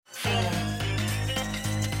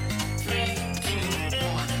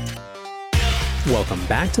Welcome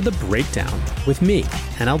back to The Breakdown with me,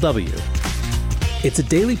 NLW. It's a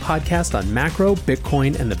daily podcast on macro,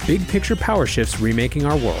 Bitcoin, and the big picture power shifts remaking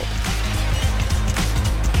our world.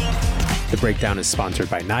 The Breakdown is sponsored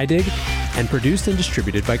by NYDIG and produced and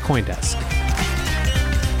distributed by CoinDesk.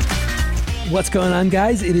 What's going on,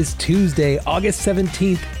 guys? It is Tuesday, August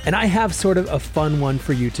 17th, and I have sort of a fun one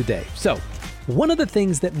for you today. So, one of the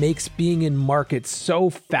things that makes being in markets so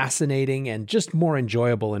fascinating and just more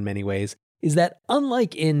enjoyable in many ways is that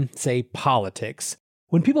unlike in, say, politics,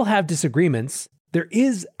 when people have disagreements, there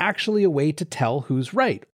is actually a way to tell who's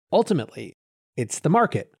right. Ultimately, it's the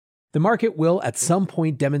market. The market will at some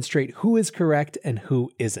point demonstrate who is correct and who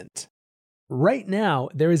isn't. Right now,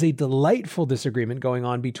 there is a delightful disagreement going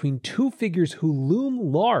on between two figures who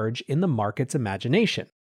loom large in the market's imagination.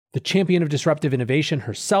 The champion of disruptive innovation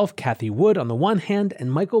herself, Cathie Wood, on the one hand,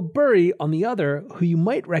 and Michael Burry on the other, who you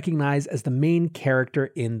might recognize as the main character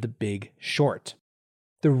in The Big Short.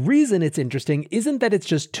 The reason it's interesting isn't that it's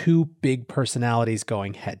just two big personalities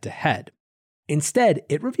going head to head. Instead,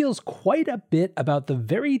 it reveals quite a bit about the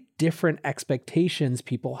very different expectations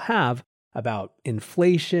people have about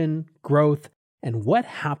inflation, growth, and what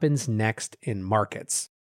happens next in markets.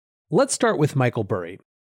 Let's start with Michael Burry.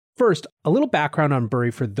 First, a little background on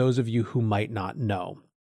Burry for those of you who might not know.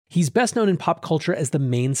 He's best known in pop culture as the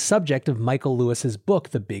main subject of Michael Lewis's book,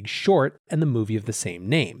 The Big Short, and the movie of the same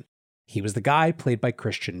name. He was the guy played by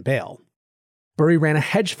Christian Bale. Burry ran a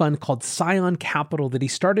hedge fund called Scion Capital that he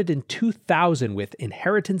started in 2000 with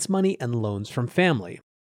inheritance money and loans from family.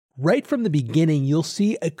 Right from the beginning, you'll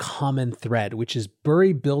see a common thread, which is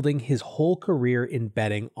Burry building his whole career in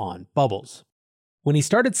betting on bubbles. When he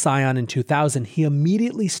started Scion in 2000, he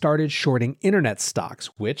immediately started shorting internet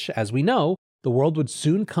stocks, which, as we know, the world would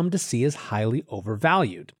soon come to see as highly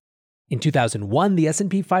overvalued. In 2001, the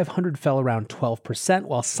S&P 500 fell around 12%,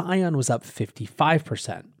 while Scion was up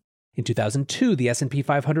 55%. In 2002, the S&P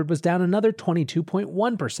 500 was down another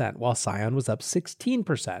 22.1%, while Scion was up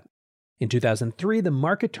 16%. In 2003, the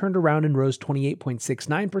market turned around and rose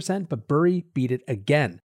 28.69%, but Burry beat it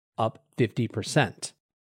again, up 50%.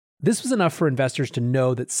 This was enough for investors to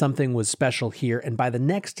know that something was special here, and by the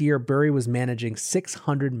next year, Burry was managing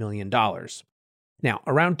 $600 million. Now,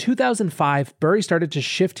 around 2005, Burry started to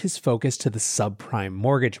shift his focus to the subprime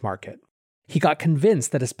mortgage market. He got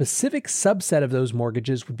convinced that a specific subset of those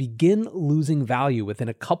mortgages would begin losing value within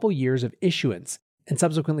a couple years of issuance, and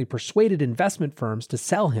subsequently persuaded investment firms to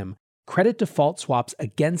sell him credit default swaps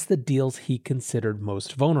against the deals he considered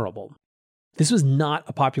most vulnerable. This was not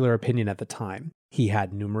a popular opinion at the time. He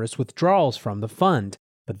had numerous withdrawals from the fund,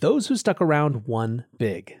 but those who stuck around won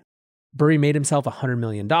big. Burry made himself $100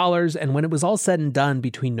 million, and when it was all said and done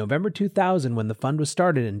between November 2000 when the fund was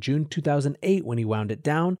started and June 2008 when he wound it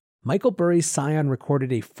down, Michael Burry's Scion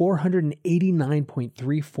recorded a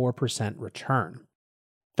 489.34% return.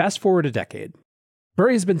 Fast forward a decade.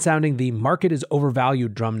 Burry has been sounding the market is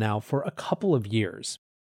overvalued drum now for a couple of years.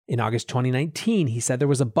 In August 2019, he said there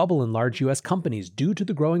was a bubble in large US companies due to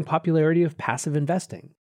the growing popularity of passive investing.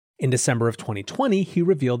 In December of 2020, he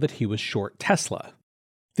revealed that he was short Tesla.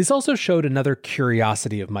 This also showed another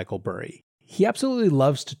curiosity of Michael Burry. He absolutely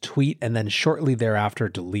loves to tweet and then shortly thereafter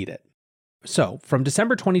delete it. So, from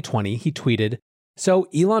December 2020, he tweeted, "So,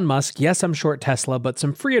 Elon Musk, yes, I'm short Tesla, but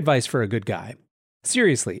some free advice for a good guy.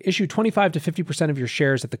 Seriously, issue 25 to 50% of your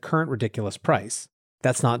shares at the current ridiculous price.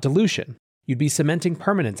 That's not dilution. You'd be cementing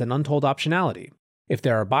permanence and untold optionality. If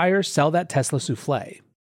there are buyers, sell that Tesla souffle."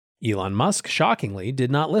 Elon Musk, shockingly, did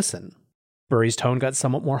not listen. Burry's tone got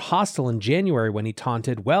somewhat more hostile in January when he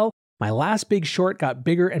taunted, "Well, my last big short got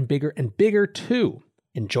bigger and bigger and bigger too.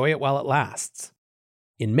 Enjoy it while it lasts."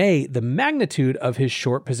 In May, the magnitude of his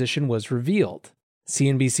short position was revealed.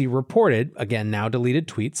 CNBC reported, again now deleted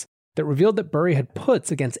tweets, that revealed that Burry had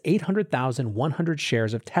puts against 800,100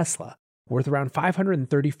 shares of Tesla, worth around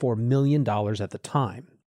 $534 million at the time.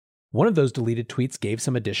 One of those deleted tweets gave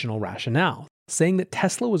some additional rationale, saying that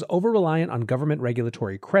Tesla was over-reliant on government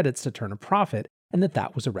regulatory credits to turn a profit and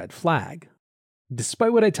that was a red flag.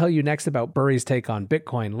 Despite what I tell you next about Burry's take on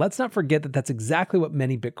Bitcoin, let's not forget that that's exactly what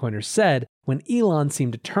many Bitcoiners said when Elon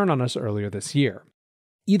seemed to turn on us earlier this year.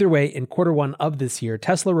 Either way, in quarter one of this year,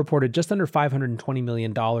 Tesla reported just under $520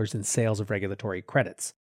 million in sales of regulatory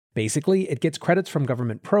credits. Basically, it gets credits from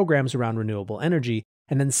government programs around renewable energy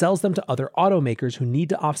and then sells them to other automakers who need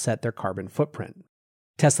to offset their carbon footprint.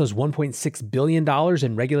 Tesla's $1.6 billion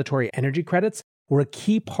in regulatory energy credits were a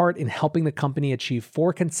key part in helping the company achieve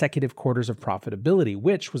 4 consecutive quarters of profitability,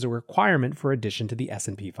 which was a requirement for addition to the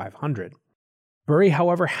S&P 500. Burry,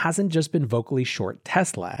 however, hasn't just been vocally short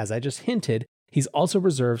Tesla. As I just hinted, he's also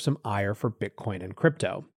reserved some ire for Bitcoin and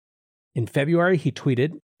crypto. In February, he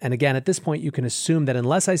tweeted, and again, at this point, you can assume that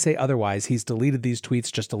unless I say otherwise, he's deleted these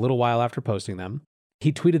tweets just a little while after posting them.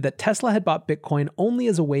 He tweeted that Tesla had bought Bitcoin only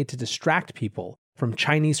as a way to distract people from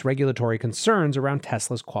Chinese regulatory concerns around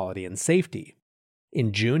Tesla's quality and safety.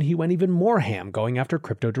 In June, he went even more ham, going after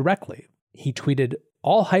crypto directly. He tweeted,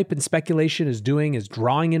 "All hype and speculation is doing is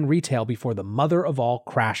drawing in retail before the mother of all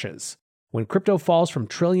crashes. When crypto falls from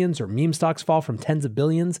trillions or meme stocks fall from tens of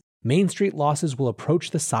billions, Main Street losses will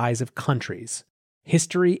approach the size of countries.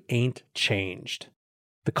 History ain't changed."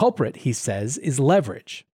 The culprit, he says, is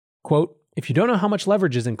leverage. Quote, "If you don't know how much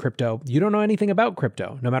leverage is in crypto, you don't know anything about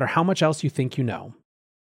crypto, no matter how much else you think you know."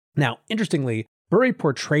 Now, interestingly, Burry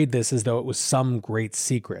portrayed this as though it was some great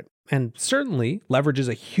secret. And certainly, leverage is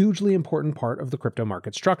a hugely important part of the crypto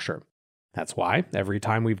market structure. That's why, every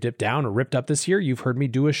time we've dipped down or ripped up this year, you've heard me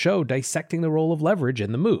do a show dissecting the role of leverage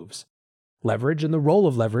in the moves. Leverage and the role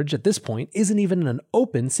of leverage at this point isn't even an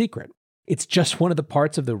open secret. It's just one of the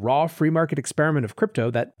parts of the raw free market experiment of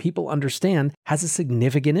crypto that people understand has a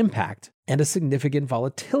significant impact and a significant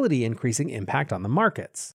volatility increasing impact on the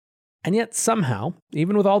markets. And yet somehow,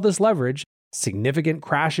 even with all this leverage, significant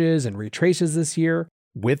crashes and retraces this year,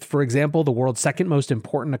 with, for example, the world's second most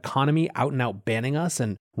important economy out and out banning us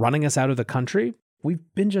and running us out of the country, we've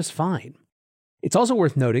been just fine. It's also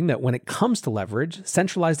worth noting that when it comes to leverage,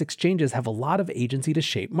 centralized exchanges have a lot of agency to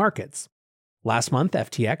shape markets. Last month,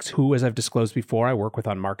 FTX, who, as I've disclosed before, I work with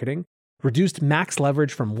on marketing, reduced max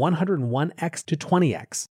leverage from 101x to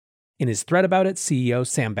 20x. In his thread about it, CEO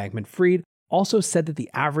Sam Bankman-Fried also said that the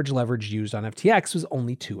average leverage used on FTX was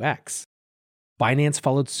only 2x. Binance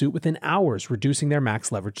followed suit within hours, reducing their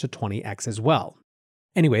max leverage to 20x as well.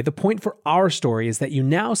 Anyway, the point for our story is that you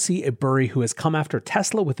now see a Burry who has come after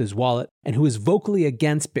Tesla with his wallet and who is vocally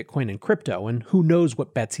against Bitcoin and crypto, and who knows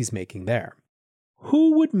what bets he's making there.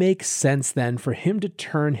 Who would make sense then for him to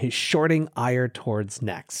turn his shorting ire towards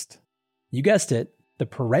next? You guessed it, the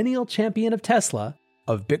perennial champion of Tesla,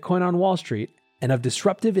 of Bitcoin on Wall Street, and of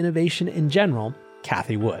disruptive innovation in general,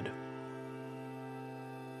 Cathie Wood.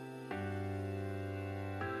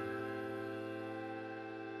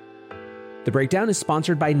 The Breakdown is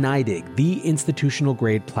sponsored by NYDIG, the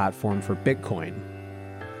institutional-grade platform for Bitcoin.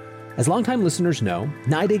 As longtime listeners know,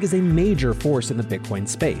 NYDIG is a major force in the Bitcoin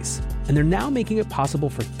space, and they're now making it possible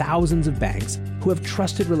for thousands of banks who have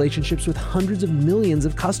trusted relationships with hundreds of millions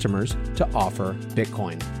of customers to offer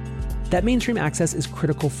Bitcoin. That mainstream access is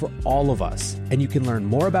critical for all of us, and you can learn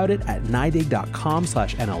more about it at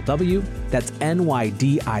nydig.com/NLW. That's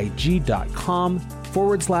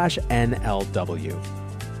nydig.com/NLW.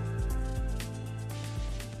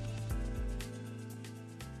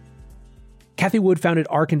 Cathie Wood founded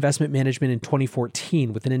ARK Investment Management in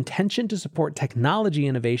 2014 with an intention to support technology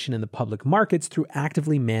innovation in the public markets through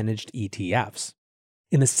actively managed ETFs.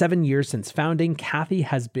 In the 7 years since founding, Cathie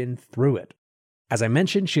has been through it. As I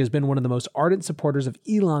mentioned, she has been one of the most ardent supporters of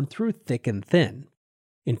Elon through thick and thin.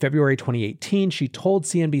 In February 2018, she told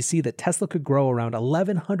CNBC that Tesla could grow around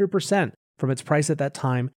 1,100% from its price at that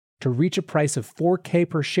time to reach a price of $4K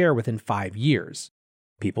per share within 5 years.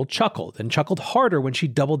 People chuckled, and chuckled harder when she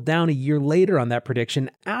doubled down a year later on that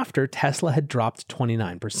prediction after Tesla had dropped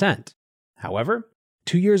 29%. However,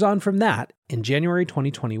 2 years on from that, in January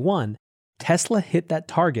 2021, Tesla hit that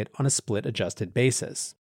target on a split-adjusted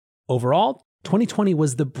basis. Overall, 2020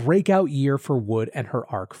 was the breakout year for Wood and her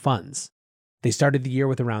ARK funds. They started the year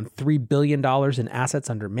with around $3 billion in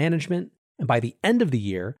assets under management, and by the end of the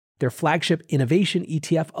year, their flagship innovation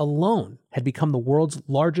ETF alone had become the world's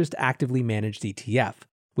largest actively managed ETF,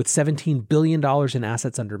 with $17 billion in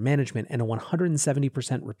assets under management and a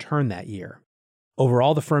 170% return that year.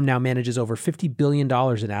 Overall, the firm now manages over $50 billion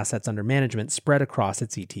in assets under management spread across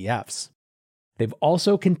its ETFs. They've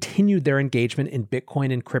also continued their engagement in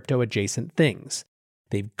Bitcoin and crypto-adjacent things.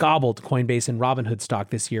 They've gobbled Coinbase and Robinhood stock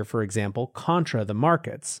this year, for example, contra the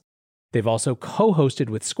markets. They've also co-hosted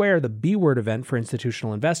with Square the B-Word event for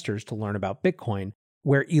institutional investors to learn about Bitcoin,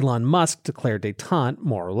 where Elon Musk declared détente,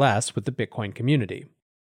 more or less, with the Bitcoin community.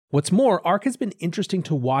 What's more, ARK has been interesting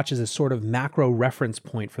to watch as a sort of macro reference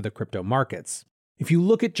point for the crypto markets. If you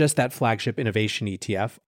look at just that flagship innovation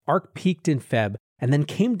ETF, ARK peaked in Feb and then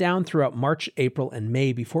came down throughout March, April, and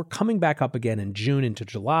May before coming back up again in June into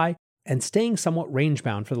July and staying somewhat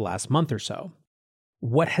range-bound for the last month or so.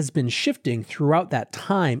 What has been shifting throughout that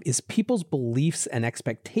time is people's beliefs and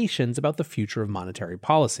expectations about the future of monetary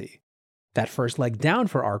policy. That first leg down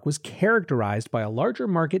for ARK was characterized by a larger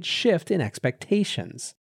market shift in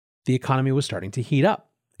expectations. The economy was starting to heat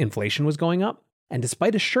up, inflation was going up, and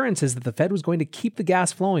despite assurances that the Fed was going to keep the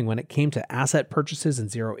gas flowing when it came to asset purchases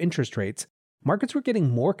and zero interest rates, markets were getting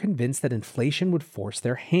more convinced that inflation would force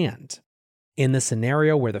their hand. In the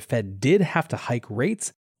scenario where the Fed did have to hike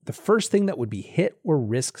rates, the first thing that would be hit were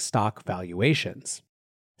risk stock valuations.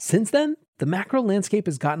 Since then, the macro landscape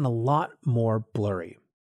has gotten a lot more blurry.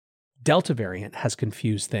 Delta variant has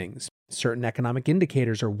confused things. Certain economic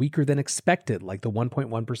indicators are weaker than expected, like the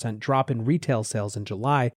 1.1% drop in retail sales in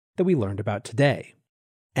July that we learned about today.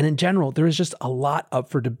 And in general, there is just a lot up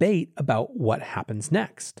for debate about what happens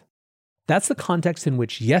next. That's the context in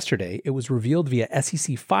which yesterday it was revealed via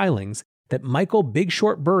SEC filings that Michael Big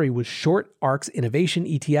Short Burry was short ARK's innovation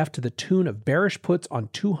ETF to the tune of bearish puts on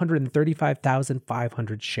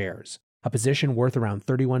 235,500 shares, a position worth around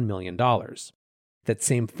 $31 million. That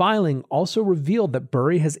same filing also revealed that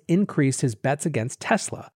Burry has increased his bets against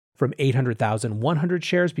Tesla from 800,100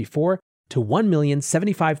 shares before to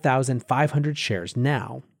 1,075,500 shares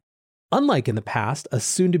now. Unlike in the past, a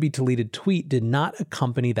soon-to-be-deleted tweet did not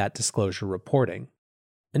accompany that disclosure reporting.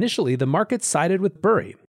 Initially, the market sided with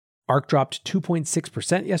Burry. ARK dropped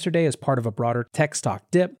 2.6% yesterday as part of a broader tech stock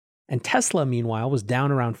dip, and Tesla, meanwhile, was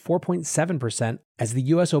down around 4.7% as the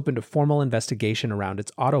US opened a formal investigation around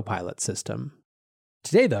its autopilot system.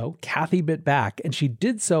 Today, though, Cathie bit back, and she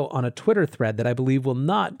did so on a Twitter thread that I believe will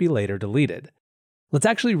not be later deleted. Let's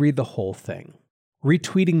actually read the whole thing.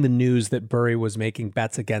 Retweeting the news that Burry was making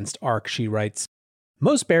bets against ARK, she writes,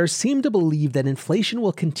 "Most bears seem to believe that inflation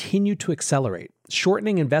will continue to accelerate,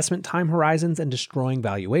 shortening investment time horizons and destroying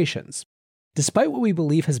valuations. Despite what we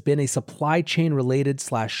believe has been a supply chain related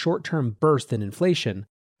 / short-term burst in inflation,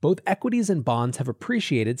 both equities and bonds have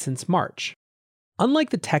appreciated since March. Unlike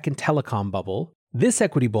the tech and telecom bubble, this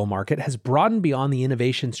equity bull market has broadened beyond the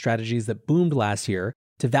innovation strategies that boomed last year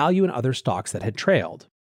to value in other stocks that had trailed.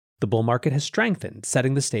 The bull market has strengthened,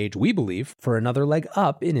 setting the stage, we believe, for another leg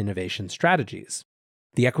up in innovation strategies.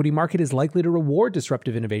 The equity market is likely to reward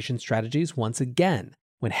disruptive innovation strategies once again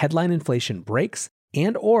when headline inflation breaks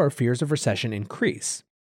and/or fears of recession increase.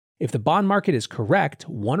 If the bond market is correct,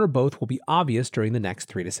 one or both will be obvious during the next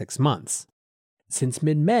 3 to 6 months. Since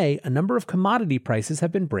mid-May, a number of commodity prices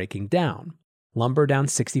have been breaking down. Lumber down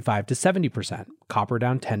 65 to 70%, copper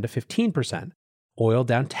down 10 to 15%, oil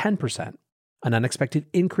down 10%. An unexpected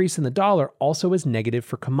increase in the dollar also is negative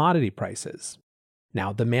for commodity prices.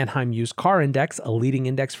 Now, the Manheim Used Car Index, a leading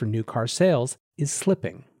index for new car sales, is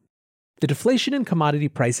slipping. The deflation in commodity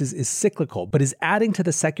prices is cyclical, but is adding to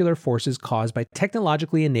the secular forces caused by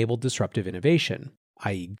technologically enabled disruptive innovation,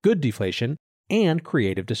 i.e. good deflation, and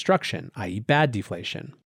creative destruction, i.e. bad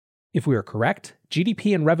deflation. If we are correct,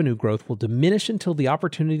 GDP and revenue growth will diminish until the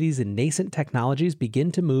opportunities in nascent technologies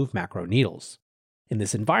begin to move macro needles. In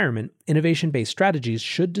this environment, innovation-based strategies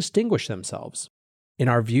should distinguish themselves. In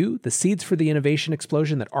our view, the seeds for the innovation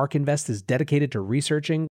explosion that ARK Invest is dedicated to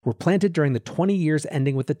researching were planted during the 20 years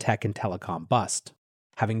ending with the tech and telecom bust.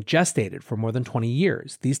 Having gestated for more than 20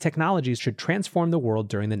 years, these technologies should transform the world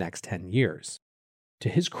during the next 10 years. To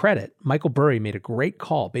his credit, Michael Burry made a great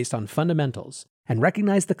call based on fundamentals and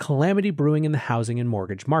recognized the calamity brewing in the housing and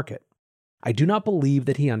mortgage market. I do not believe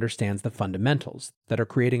that he understands the fundamentals that are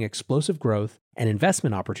creating explosive growth and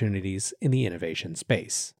investment opportunities in the innovation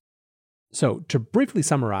space. So, to briefly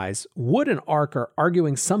summarize, Wood and ARK are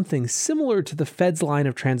arguing something similar to the Fed's line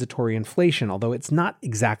of transitory inflation, although it's not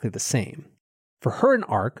exactly the same. For her and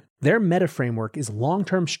ARK, their meta framework is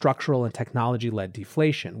long-term structural and technology-led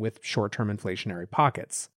deflation with short-term inflationary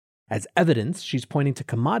pockets. As evidence, she's pointing to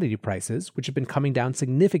commodity prices, which have been coming down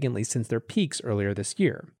significantly since their peaks earlier this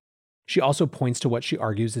year. She also points to what she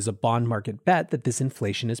argues is a bond market bet that this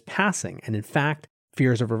inflation is passing, and in fact,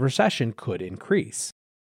 fears of a recession could increase.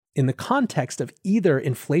 In the context of either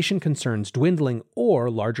inflation concerns dwindling or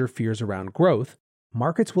larger fears around growth,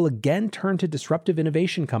 markets will again turn to disruptive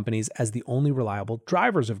innovation companies as the only reliable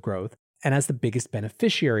drivers of growth and as the biggest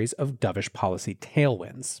beneficiaries of dovish policy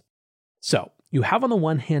tailwinds. So, you have on the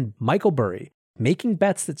one hand Michael Burry making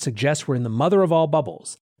bets that suggest we're in the mother of all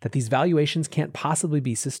bubbles, that these valuations can't possibly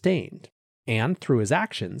be sustained. And through his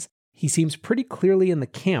actions, he seems pretty clearly in the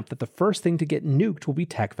camp that the first thing to get nuked will be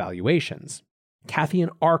tech valuations. Cathie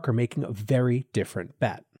and ARK are making a very different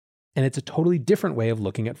bet. And it's a totally different way of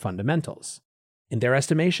looking at fundamentals. In their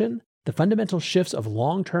estimation, the fundamental shifts of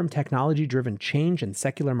long-term technology-driven change and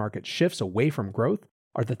secular market shifts away from growth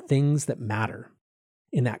are the things that matter.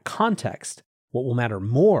 In that context, what will matter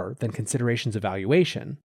more than considerations of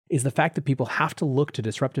valuation is the fact that people have to look to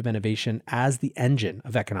disruptive innovation as the engine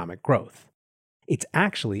of economic growth. It's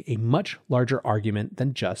actually a much larger argument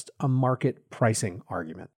than just a market pricing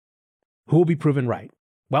argument. Who will be proven right?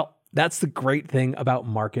 Well, that's the great thing about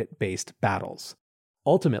market-based battles.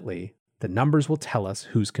 Ultimately, the numbers will tell us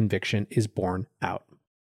whose conviction is borne out.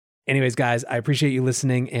 Anyways, guys, I appreciate you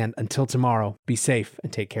listening. And until tomorrow, be safe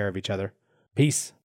and take care of each other. Peace.